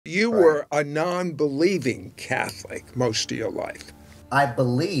You Right. were a non-believing Catholic most of your life. I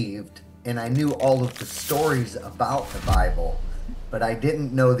believed and I knew all of the stories about the Bible, but I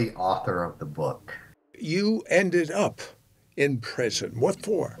didn't know the author of the book. You ended up in prison. What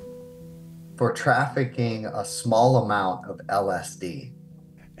for? For trafficking a small amount of LSD.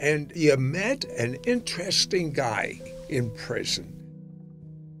 And you met an interesting guy in prison.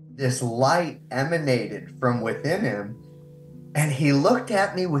 This light emanated from within him, and he looked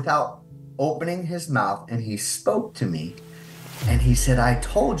at me without opening his mouth, and he spoke to me, and he said, "I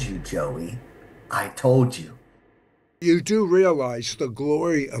told you, Joey. I told you." You do realize the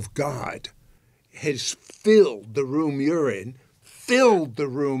glory of God has filled the room you're in, filled the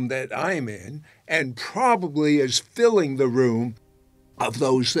room that I'm in, and probably is filling the room of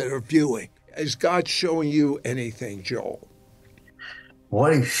those that are viewing. Is God showing you anything, Joel?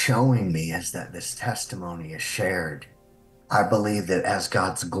 What he's showing me is that this testimony is shared. I believe that as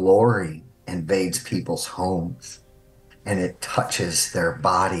God's glory invades people's homes and it touches their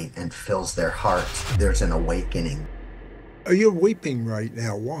body and fills their hearts, there's an awakening. Are you weeping right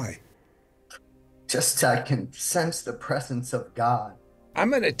now? Why? Just I can sense the presence of God.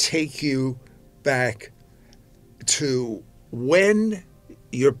 I'm going to take you back to when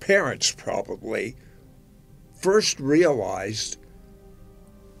your parents probably first realized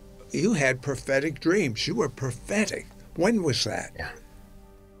you had prophetic dreams. You were prophetic. When was that? Yeah.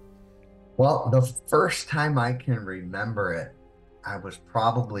 Well, the first time I can remember it, I was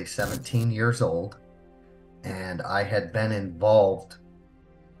probably 17 years old, and I had been involved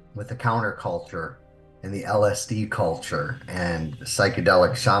with the counterculture and the LSD culture and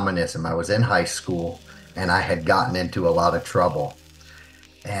psychedelic shamanism. I was in high school, and I had gotten into a lot of trouble.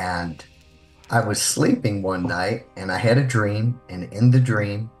 And I was sleeping one night, and I had a dream, and in the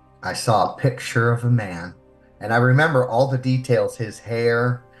dream, I saw a picture of a man. And I remember all the details, his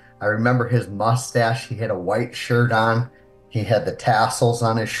hair. I remember his mustache. He had a white shirt on. He had the tassels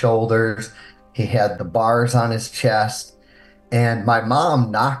on his shoulders. He had the bars on his chest. And my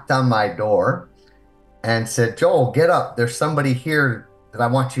mom knocked on my door and said, "Joel, get up. There's somebody here that I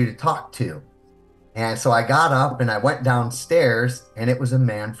want you to talk to." And so I got up and I went downstairs, and it was a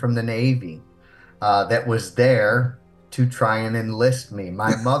man from the Navy that was there to try and enlist me.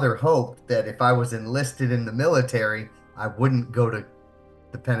 My mother hoped that if I was enlisted in the military, I wouldn't go to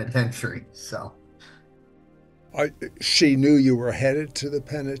the penitentiary. So She knew you were headed to the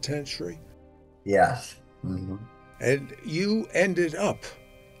penitentiary, yes. Mhm. and you ended up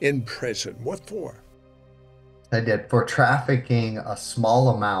in prison. What for? I did for trafficking a small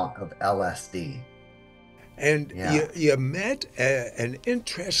amount of LSD. And Yeah. you met an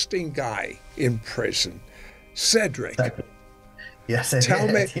interesting guy in prison, Cedric. Yes, I Tell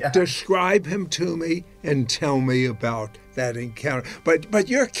me, did. Yeah. describe him to me, and tell me about that encounter. But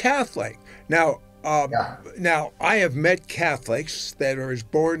you're Catholic now. Yeah. Now I have met Catholics that are as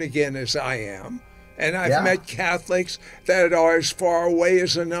born again as I am, and I've Yeah. met Catholics that are as far away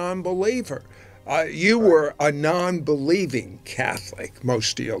as a non-believer. You Right. were a non-believing Catholic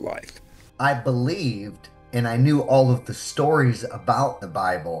most of your life. I believed and I knew all of the stories about the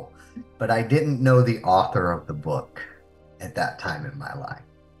Bible, but I didn't know the author of the book at that time in my life.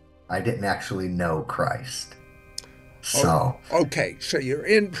 I didn't actually know Christ. Oh, So, okay, so you're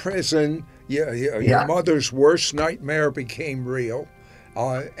in prison. Your yeah, mother's worst nightmare became real,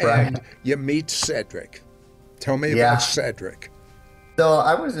 right. and you meet Cedric. Tell me about Yeah. Cedric. So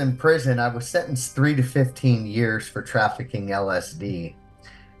I was in prison. I was sentenced 3 to 15 years for trafficking LSD.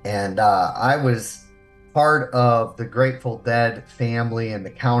 And I was part of the Grateful Dead family and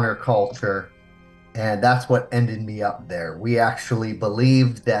the counterculture. And that's what ended me up there. We actually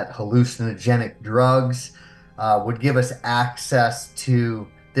believed that hallucinogenic drugs would give us access to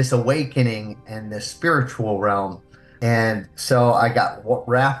this awakening and this spiritual realm. And so I got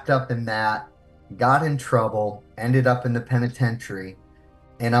wrapped up in that, got in trouble, ended up in the penitentiary.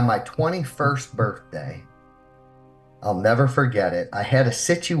 And on my 21st birthday, I'll never forget it. I had a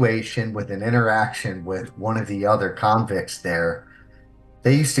situation with an interaction with one of the other convicts there.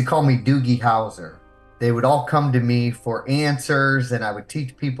 They used to call me Doogie Howser. They would all come to me for answers, and I would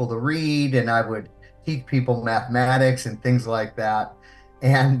teach people to read, and I would teach people mathematics and things like that.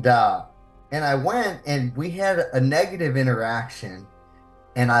 And I went, and we had a negative interaction,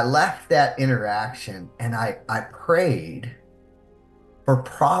 and I left that interaction, and I prayed for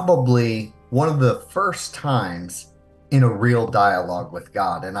probably one of the first times in a real dialogue with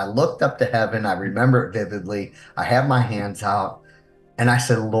God. And I looked up to heaven. I remember it vividly. I had my hands out and I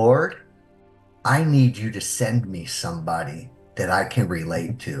said, "Lord, I need you to send me somebody that I can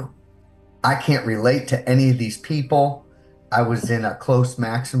relate to. I can't relate to any of these people. I was in a close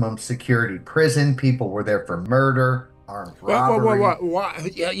maximum security prison. People were there for murder, armed robbery. Why?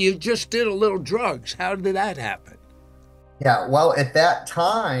 Yeah, you just did a little drugs. How did that happen? Yeah, well, at that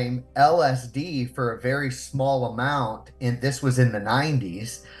time, LSD for a very small amount, and this was in the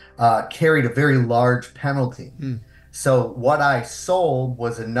 90s, carried a very large penalty. Hmm. So what I sold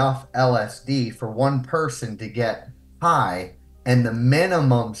was enough LSD for one person to get high, and the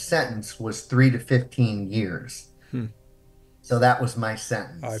minimum sentence was 3 to 15 years. Hmm. So that was my I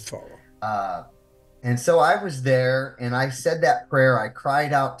sentence. follow. Uh, and so I was there and I said that prayer. I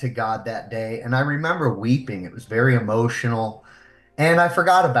cried out to God that day, and I remember weeping. It was very emotional, and I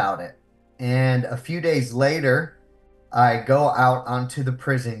forgot about it. And a few days later, I go out onto the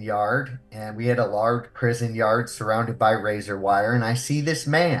prison yard, and we had a large prison yard surrounded by razor wire, and I see this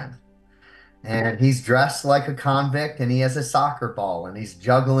man. And he's dressed like a convict, and he has a soccer ball, and he's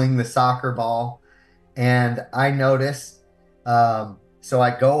juggling the soccer ball. And I notice, so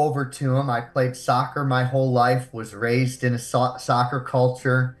I go over to him. I played soccer my whole life, was raised in a soccer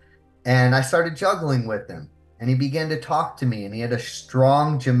culture, and I started juggling with him. And he began to talk to me, and he had a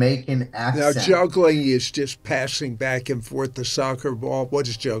strong Jamaican Now, accent. juggling is just passing back and forth the soccer ball. What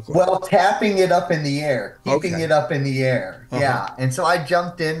is juggling? Well, tapping it up in the air, keeping Okay. it up in the air. Uh-huh. Yeah. And so I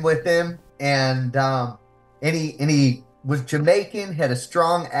jumped in with him, and he was Jamaican, had a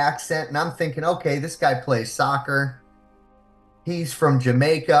strong accent, and I'm thinking, okay, this guy plays soccer. He's from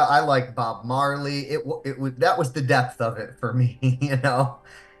Jamaica. I like Bob Marley. It was that was the depth of it for me, you know.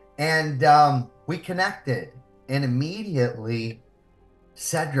 And we connected, and immediately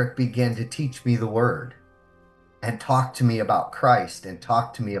Cedric began to teach me the word and talk to me about Christ and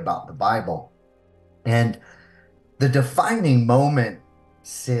talk to me about the Bible. And the defining moment,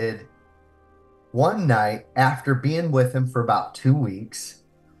 Sid, one night after being with him for about 2 weeks,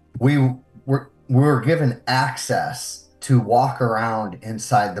 we were given access to walk around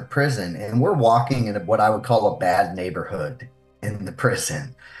inside the prison. And we're walking in what I would call a bad neighborhood in the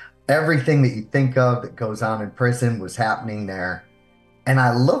prison. Everything that you think of that goes on in prison was happening there. And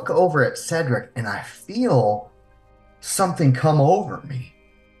I look over at Cedric and I feel something come over me.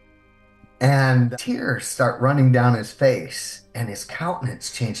 And tears start running down his face, and his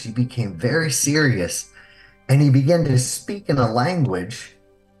countenance changed. He became very serious, and he began to speak in a language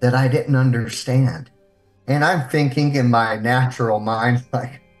that I didn't understand. And I'm thinking in my natural mind,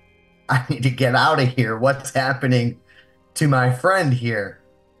 like, I need to get out of here. What's happening to my friend here?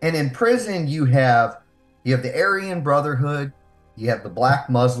 And in prison, you have the Aryan Brotherhood, you have the Black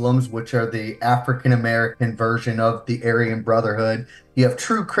Muslims, which are the African American version of the Aryan Brotherhood. You have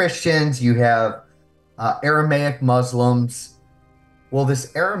true Christians, you have Aramaic Muslims. Well,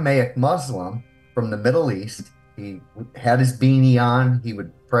 this Aramaic Muslim from the Middle East, he had his beanie on, he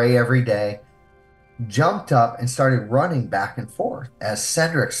would pray every day, jumped up and started running back and forth as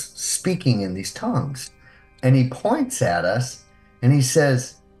Cedric's speaking in these tongues. And he points at us and he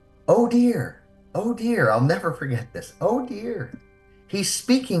says, oh dear, I'll never forget this. Oh dear. He's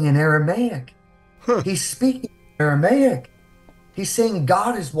speaking in Aramaic. Huh. He's speaking in Aramaic. He's saying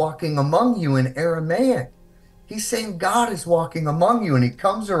God is walking among you in Aramaic. He's saying God is walking among you. And he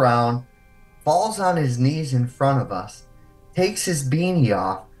comes around, falls on his knees in front of us, takes his beanie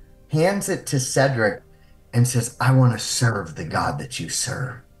off, hands it to Cedric, and says, I want to serve the God that you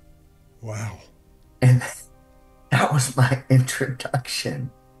serve. Wow. And that was my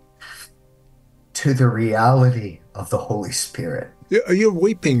introduction to the reality of the Holy Spirit. You're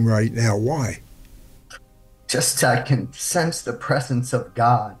weeping right now. Why? Just I can sense the presence of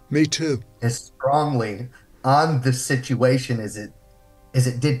God Me too. as strongly on the situation as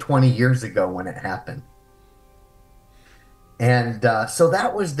it did 20 years ago when it happened. And so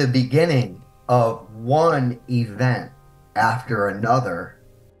that was the beginning of one event after another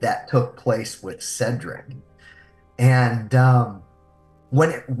that took place with Cedric. And when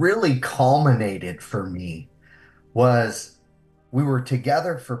it really culminated for me was we were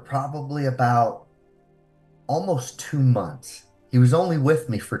together for probably about almost 2 months. He was only with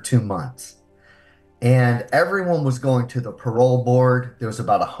me for 2 months. And everyone was going to the parole board. There was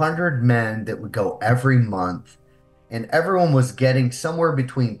about 100 men that would go every month. And everyone was getting somewhere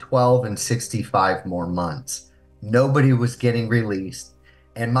between 12 and 65 more months. Nobody was getting released.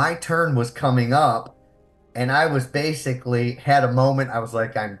 And my turn was coming up. And I was basically had a moment. I was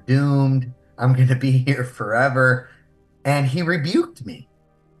like, I'm doomed. I'm going to be here forever. And he rebuked me.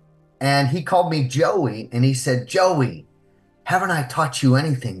 And he called me Joey. And he said, Joey, haven't I taught you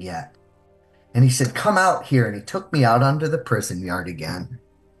anything yet? And he said, come out here. And he took me out onto the prison yard again.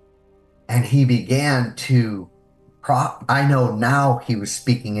 And he began to, I know now he was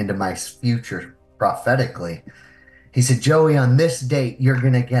speaking into my future prophetically. He said, Joey, on this date, you're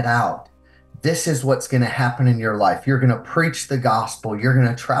going to get out. This is what's going to happen in your life. You're going to preach the gospel. You're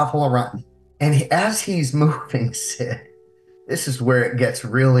going to travel around. And as he's moving, Sid, this is where it gets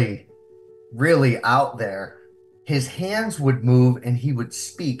really, really out there. His hands would move and he would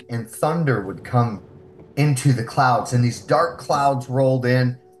speak, and thunder would come into the clouds, and these dark clouds rolled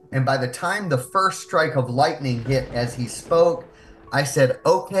in. And by the time the first strike of lightning hit as he spoke, I said,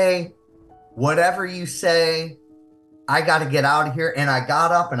 okay, whatever you say, I got to get out of here. And I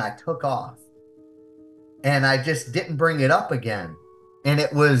got up and I took off. And I just didn't bring it up again. And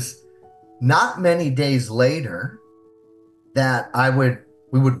it was not many days later that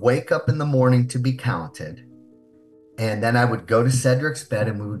we would wake up in the morning to be counted. And then I would go to Cedric's bed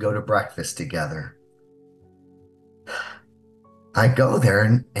and we would go to breakfast together. I go there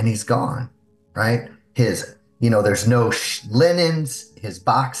and he's gone, right? There's no linens. His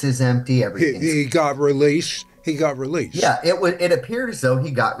box is empty. Everything. He got released. He got released. Yeah, it appeared as though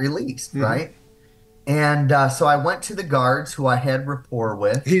he got released, right? And so I went to the guards who I had rapport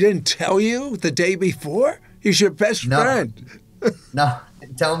with. He didn't tell you the day before? He's your best friend. No,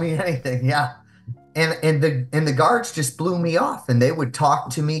 didn't tell me anything. Yeah. And the guards just blew me off, and they would talk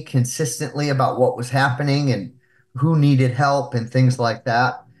to me consistently about what was happening and who needed help and things like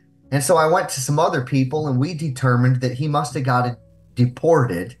that. And so I went to some other people, and we determined that he must have got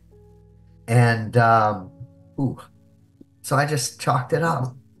deported. And so I just chalked it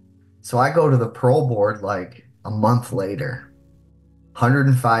up. So I go to the parole board like a month later,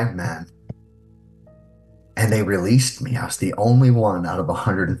 105 men, and they released me. I was the only one out of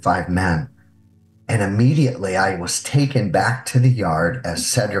 105 men. And immediately I was taken back to the yard as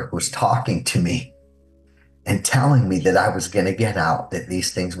Cedric was talking to me and telling me that I was going to get out, that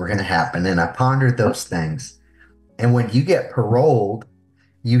these things were going to happen. And I pondered those things. And when you get paroled,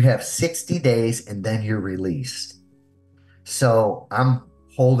 you have 60 days and then you're released. So I'm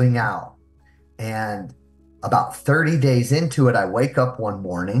holding out. And about 30 days into it, I wake up one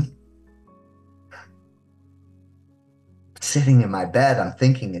morning, sitting in my bed. I'm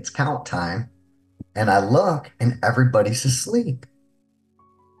thinking it's count time. And I look and everybody's asleep.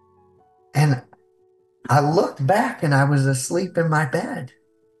 And I looked back and I was asleep in my bed.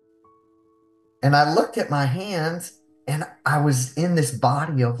 And I looked at my hands and I was in this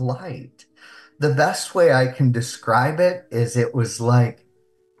body of light. The best way I can describe it is it was like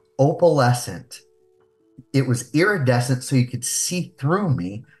opalescent. It was iridescent so you could see through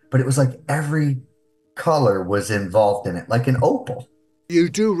me, but it was like every color was involved in it, like an opal. You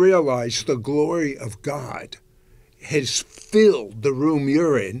do realize the glory of God has filled the room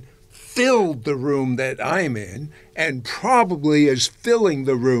you're in, filled the room that I'm in, and probably is filling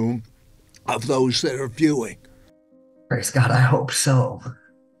the room of those that are viewing. Praise God, I hope so.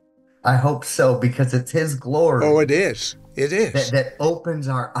 I hope so, because it's His glory. Oh, it is. It is. That opens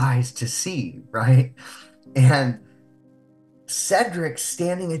our eyes to see, right? And Cedric's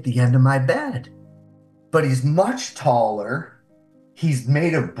standing at the end of my bed, but he's much taller. He's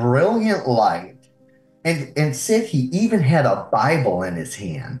made of brilliant light. And Sid, he even had a Bible in his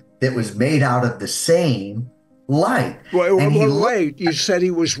hand that was made out of the same light. Wait, you said he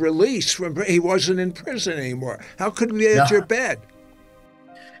was released. He wasn't in prison anymore. How could he be at your bed?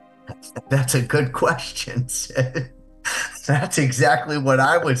 That's a good question, Sid. That's exactly what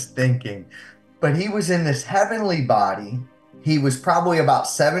I was thinking. But he was in this heavenly body. He was probably about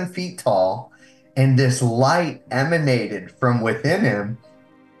 7 feet tall, and this light emanated from within him.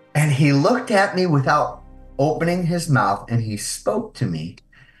 And he looked at me without opening his mouth, and he spoke to me.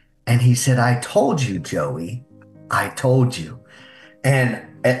 And he said, I told you, Joey. I told you. And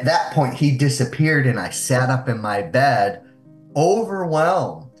at that point, he disappeared, and I sat up in my bed,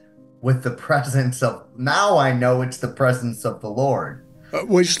 overwhelmed with the presence of, now I know it's the presence of the Lord.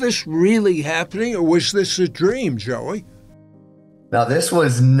 Was this really happening, or was this a dream, Joey? Now, this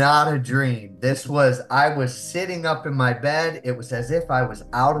was not a dream. I was sitting up in my bed. It was as if I was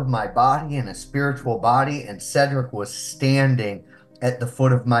out of my body in a spiritual body, and Cedric was standing at the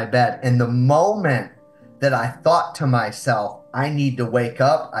foot of my bed. And the moment that I thought to myself, I need to wake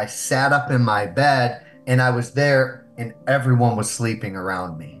up, I sat up in my bed, and I was there, and everyone was sleeping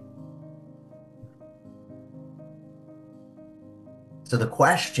around me. So the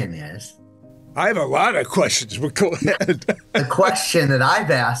question is, I have a lot of questions, but go ahead. The question that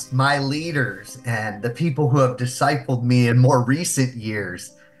I've asked my leaders and the people who have discipled me in more recent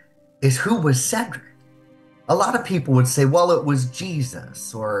years is, who was Cedric? A lot of people would say, well, it was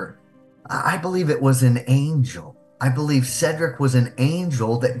Jesus, or I believe it was an angel. I believe Cedric was an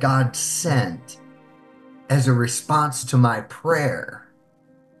angel that God sent as a response to my prayer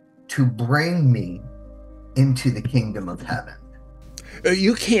to bring me into the kingdom of heaven?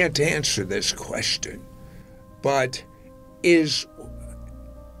 You can't answer this question, but is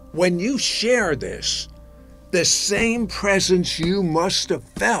when you share this, the same presence you must have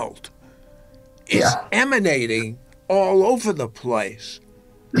felt is emanating all over the place.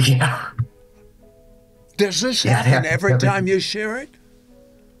 Yeah. Does this happen every time you share it?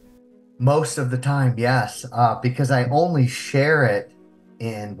 Most of the time, yes, because I only share it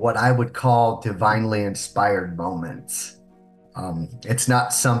in what I would call divinely inspired moments. It's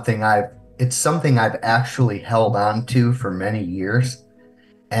not something it's something I've actually held on to for many years.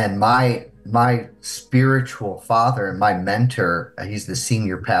 And my spiritual father and my mentor, he's the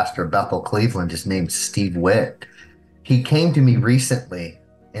senior pastor of Bethel, Cleveland, his name's Steve Witt. He came to me recently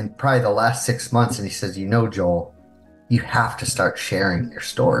in probably the last 6 months, and he says, Joel, you have to start sharing your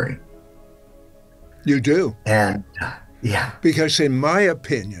story. You do. And yeah. Because in my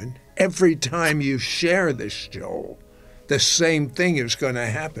opinion, every time you share this, Joel, the same thing is going to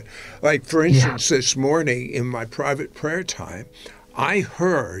happen. Like, for instance, this morning in my private prayer time, I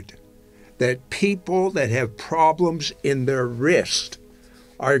heard that people that have problems in their wrist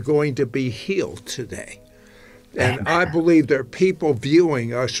are going to be healed today. And I believe there are people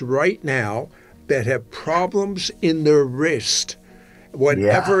viewing us right now that have problems in their wrist.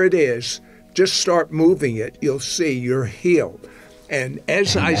 Whatever it is, just start moving it. You'll see you're healed. And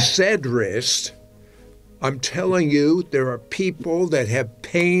as I said wrist, I'm telling you, there are people that have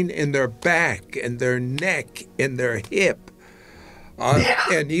pain in their back and their neck and their hip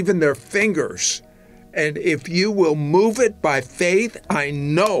and even their fingers. And if you will move it by faith, I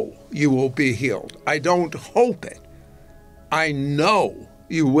know you will be healed. I don't hope it. I know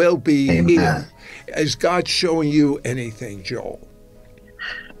you will be healed. Is God showing you anything, Joel?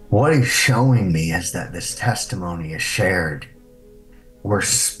 What he's showing me is that this testimony is shared. We're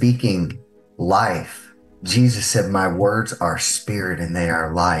speaking life. Jesus said, my words are spirit and they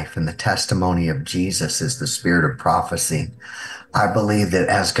are life. And the testimony of Jesus is the spirit of prophecy. I believe that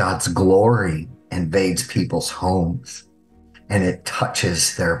as God's glory invades people's homes and it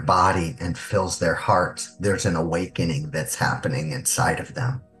touches their body and fills their hearts, there's an awakening that's happening inside of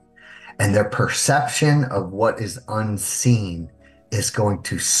them. And their perception of what is unseen is going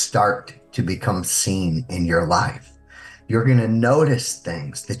to start to become seen in your life. You're going to notice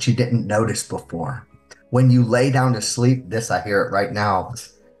things that you didn't notice before. When you lay down to sleep, this, I hear it right now.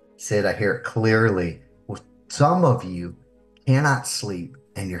 Sid, I hear it clearly. Well, some of you cannot sleep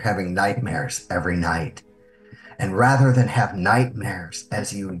and you're having nightmares every night. And rather than have nightmares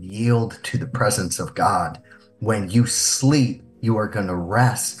as you yield to the presence of God, when you sleep, you are going to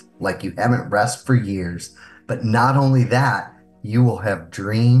rest like you haven't rested for years. But not only that, you will have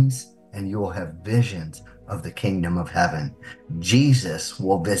dreams and you will have visions of the kingdom of heaven. Jesus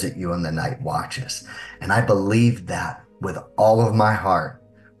will visit you in the night watches. And I believe that with all of my heart,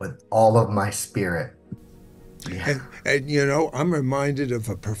 with all of my spirit. Yeah. And you know, I'm reminded of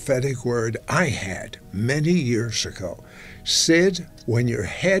a prophetic word I had many years ago. Sid, when your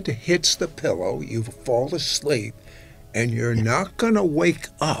head hits the pillow, you fall asleep, and you're not going to wake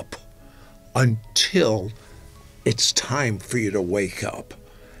up until it's time for you to wake up.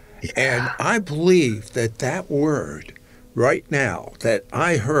 Yeah. And I believe that that word right now that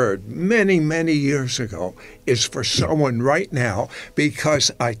I heard many, many years ago is for someone right now,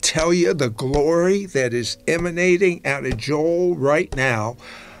 because I tell you, the glory that is emanating out of Joel right now,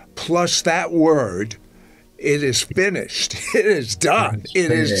 plus that word, it is finished. It is done.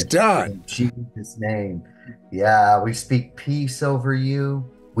 It is done. In Jesus' name. Yeah, we speak peace over you.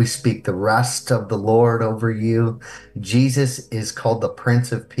 We speak the rest of the Lord over you. Jesus is called the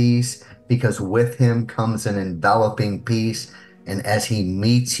Prince of Peace because with him comes an enveloping peace. And as he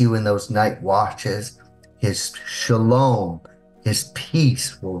meets you in those night watches, his shalom, his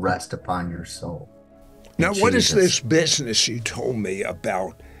peace will rest upon your soul. Now, what is this business you told me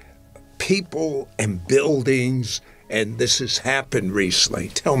about people and buildings, and this has happened recently?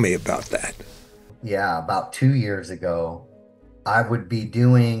 Tell me about that. Yeah, about 2 years ago, I would be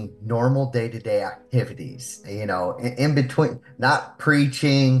doing normal day-to-day activities, you know, in between, not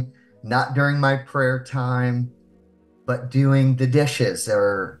preaching, not during my prayer time, but doing the dishes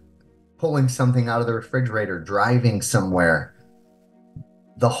or pulling something out of the refrigerator, driving somewhere.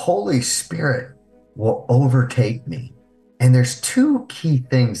 The Holy Spirit will overtake me. And there's two key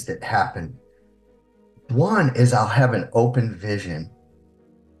things that happen. One is I'll have an open vision.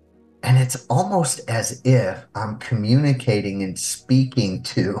 And it's almost as if I'm communicating and speaking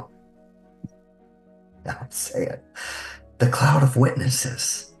to, I'll say it, the cloud of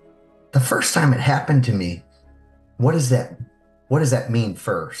witnesses. The first time it happened to me, what does that mean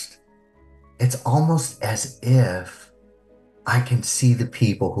first? it's almost as if I can see the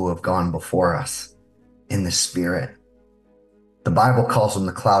people who have gone before us in the spirit. The Bible calls them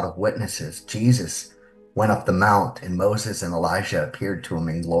the cloud of witnesses. Jesus went up the mount and Moses and Elijah appeared to him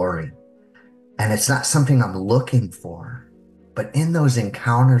in glory. And it's not something I'm looking for, but in those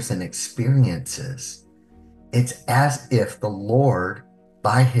encounters and experiences, it's as if the Lord,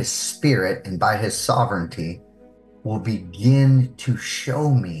 by his spirit and by his sovereignty, will begin to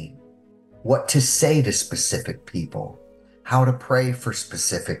show me what to say to specific people, how to pray for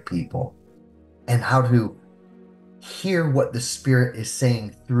specific people, and how to hear what the Spirit is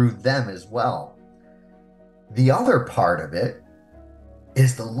saying through them as well. The other part of it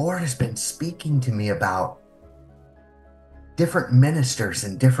is the Lord has been speaking to me about different ministers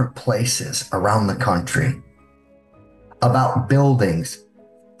in different places around the country, about buildings.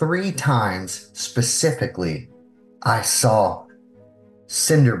 3 times specifically, I saw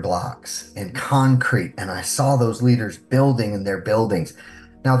cinder blocks and concrete, and I saw those leaders building in their buildings.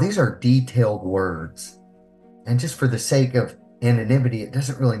 Now, these are detailed words, and just for the sake of anonymity, it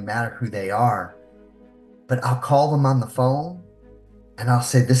doesn't really matter who they are, but I'll call them on the phone and I'll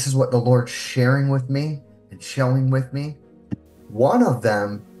say, this is what the Lord's sharing with me and showing with me. One of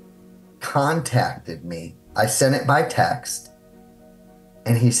them contacted me. I sent it by text,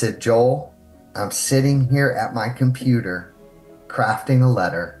 and he said, Joel, I'm sitting here at my computer crafting a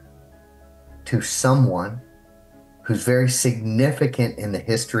letter to someone who's very significant in the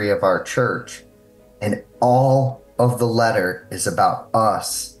history of our church. And all of the letter is about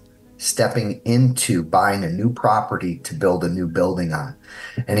us stepping into buying a new property to build a new building on.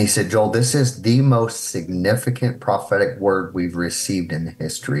 And he said, Joel, this is the most significant prophetic word we've received in the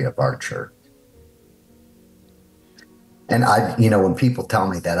history of our church. And when people tell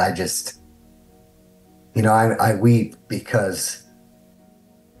me that, I just, I weep, because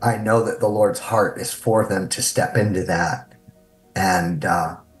I know that the Lord's heart is for them to step into that. And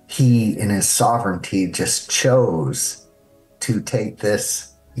he, in his sovereignty, just chose to take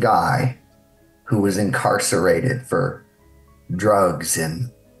this guy who was incarcerated for drugs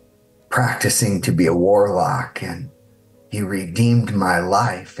and practicing to be a warlock, and he redeemed my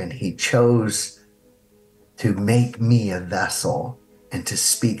life, and he chose to make me a vessel and to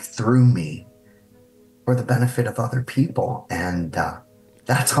speak through me for the benefit of other people. And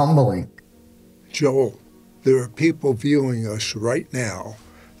that's humbling. Joel, there are people viewing us right now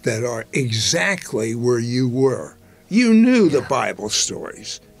that are exactly where you were. You knew the Bible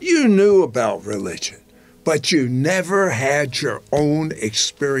stories. You knew about religion, but you never had your own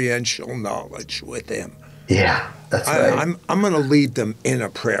experiential knowledge with him. Yeah, that's right. I'm going to lead them in a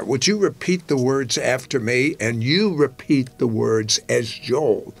prayer. Would you repeat the words after me, and you repeat the words as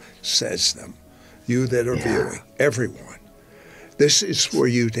Joel says them? You that are viewing, everyone. This is for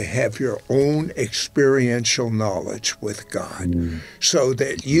you to have your own experiential knowledge with God, so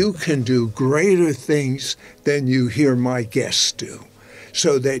that you can do greater things than you hear my guests do,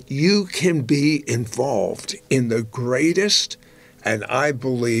 so that you can be involved in the greatest, and I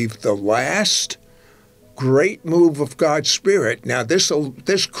believe the last, great move of God's Spirit. Now, this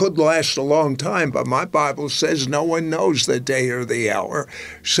could last a long time, but my Bible says no one knows the day or the hour.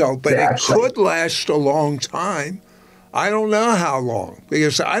 But it could last a long time. I don't know how long,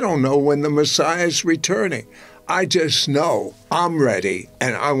 because I don't know when the Messiah is returning. I just know I'm ready,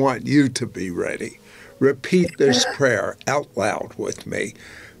 and I want you to be ready. Repeat this prayer out loud with me.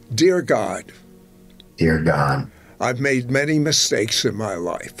 Dear God. Dear God. I've made many mistakes in my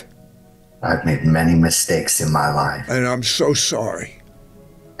life. I've made many mistakes in my life. And I'm so sorry.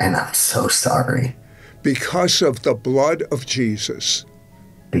 And I'm so sorry. Because of the blood of Jesus.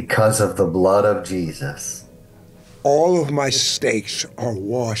 Because of the blood of Jesus. All of my mistakes are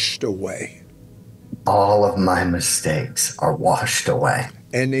washed away. All of my mistakes are washed away.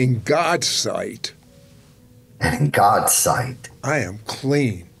 And in God's sight. And in God's sight. I am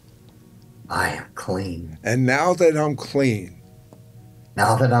clean. I am clean. And now that I'm clean.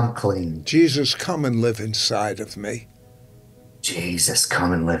 Now that I'm clean. Jesus, come and live inside of me. Jesus,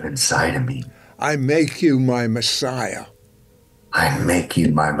 come and live inside of me. I make you my Messiah. I make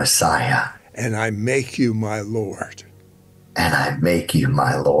you my Messiah. And I make you my Lord. And I make you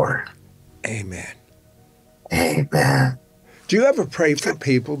my Lord. Amen. Amen. Do you ever pray for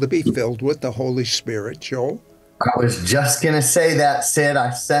people to be filled with the Holy Spirit, Joel? I was just going to say that, Sid.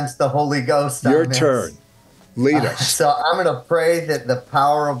 I sense the Holy Ghost. Your turn. Lead us. So I'm going to pray that the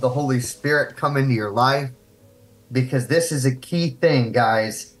power of the Holy Spirit come into your life, because this is a key thing,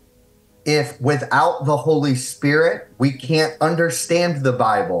 guys. If without the Holy Spirit, we can't understand the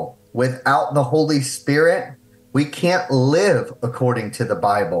Bible. Without the Holy Spirit, we can't live according to the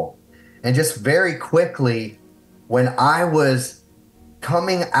Bible. And just very quickly, when I was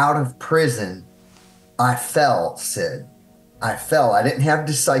coming out of prison, I fell, Sid. I fell. I didn't have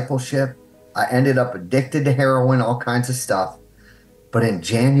discipleship. I ended up addicted to heroin, all kinds of stuff. But in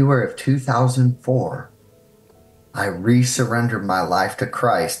January of 2004, I resurrendered my life to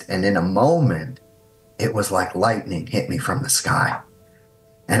Christ. And in a moment, it was like lightning hit me from the sky.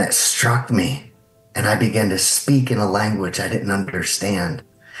 And it struck me. And I began to speak in a language I didn't understand.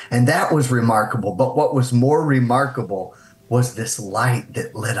 And that was remarkable. But what was more remarkable was this light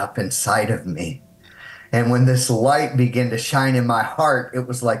that lit up inside of me. And when this light began to shine in my heart, it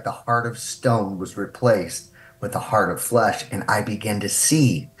was like the heart of stone was replaced with the heart of flesh. And I began to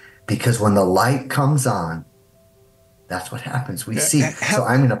see, because when the light comes on, that's what happens. We see. So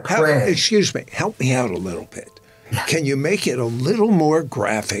I'm going to pray. Excuse me. Help me out a little bit. Can you make it a little more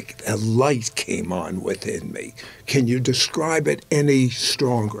graphic? A light came on within me. Can you describe it any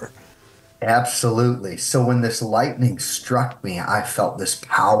stronger? Absolutely. So when this lightning struck me, I felt this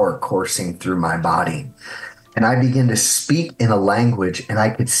power coursing through my body. And I began to speak in a language, and I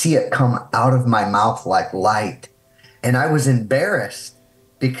could see it come out of my mouth like light. And I was embarrassed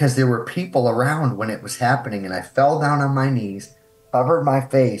because there were people around when it was happening. And I fell down on my knees, covered my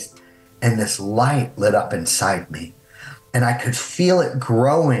face, and this light lit up inside me. And I could feel it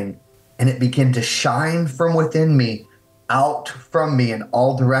growing, and it began to shine from within me, out from me in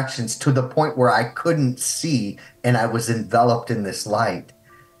all directions, to the point where I couldn't see, and I was enveloped in this light.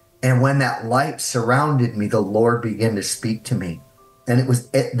 And when that light surrounded me, the Lord began to speak to me. And it was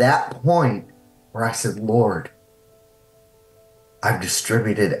at that point where I said, Lord, I've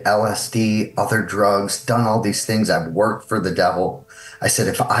distributed LSD, other drugs, done all these things. I've worked for the devil. I said,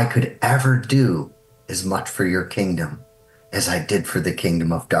 if I could ever do as much for your kingdom as I did for the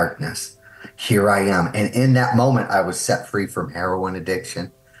kingdom of darkness, here I am. And in that moment, I was set free from heroin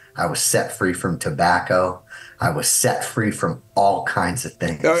addiction. I was set free from tobacco. I was set free from all kinds of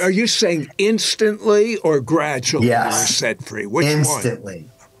things. Are you saying instantly or gradually you were set free? Which instantly.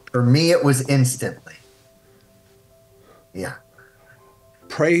 For me, it was instantly. Yeah.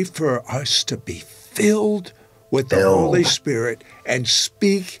 Pray for us to be filled with the Holy Spirit and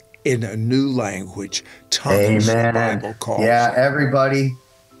speak in a new language. Tongues, Amen. The Bible calls. Yeah, everybody,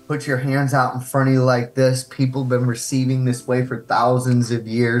 put your hands out in front of you like this. People have been receiving this way for thousands of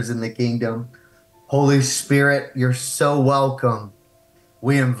years in the kingdom. Holy Spirit, you're so welcome.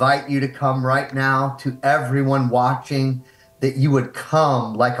 We invite you to come right now. To everyone watching, that you would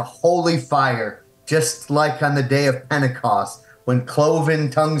come like a holy fire, just like on the day of Pentecost, when cloven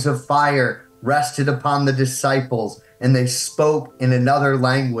tongues of fire rested upon the disciples and they spoke in another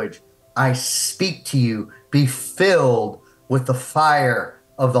language. I speak to you, be filled with the fire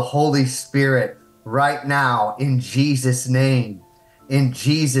of the Holy Spirit right now in Jesus' name. In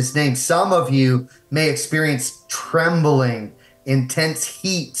Jesus' name. Some of you may experience trembling, intense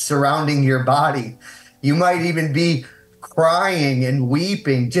heat surrounding your body. You might even be crying and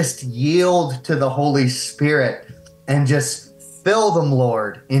weeping. Just yield to the Holy Spirit and just fill them,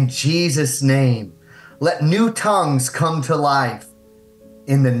 Lord, in Jesus' name. Let new tongues come to life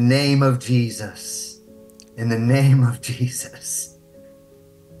in the name of Jesus. In the name of Jesus.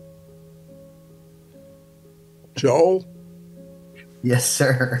 Joel? Yes,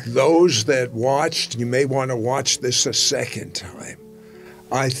 sir. Those that watched, you may want to watch this a second time.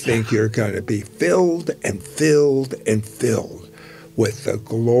 I think you're going to be filled and filled and filled with the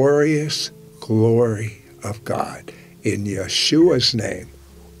glorious glory of God. In Yeshua's name,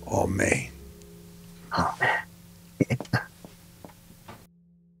 amen. Amen.